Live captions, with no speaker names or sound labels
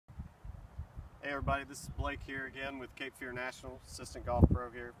Hey everybody, this is Blake here again with Cape Fear National, Assistant Golf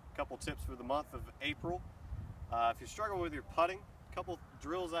Pro here. A couple tips for the month of April. If you're struggling with your putting, a couple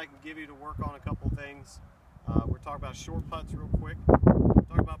drills I can give you to work on a couple things. We're talking about short putts real quick. We're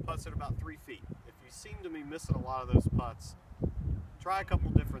talking about putts at about 3 feet. If you seem to be missing a lot of those putts, try a couple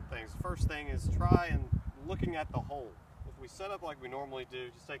different things. First thing is try and looking at the hole. If we set up like we normally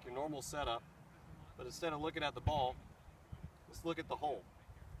do, just take your normal setup, but instead of looking at the ball, let's look at the hole.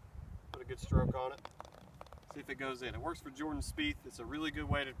 Put a good stroke on it, see if it goes in. It works for Jordan Spieth. It's a really good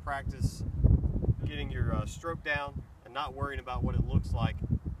way to practice getting your stroke down and not worrying about what it looks like.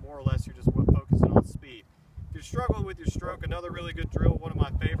 More or less, you're just focusing on speed. If you're struggling with your stroke, another really good drill, one of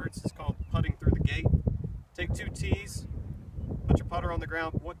my favorites, is called putting through the gate. Take 2 tees, put your putter on the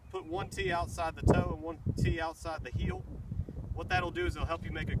ground, put 1 tee outside the toe and 1 tee outside the heel. What that'll do is it'll help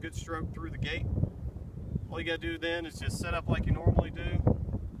you make a good stroke through the gate. All you gotta do then is just set up like you normally do.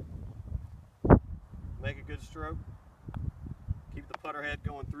 Make a good stroke. Keep the putter head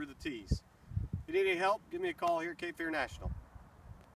going through the tees. If you need any help, give me a call here at Cape Fear National.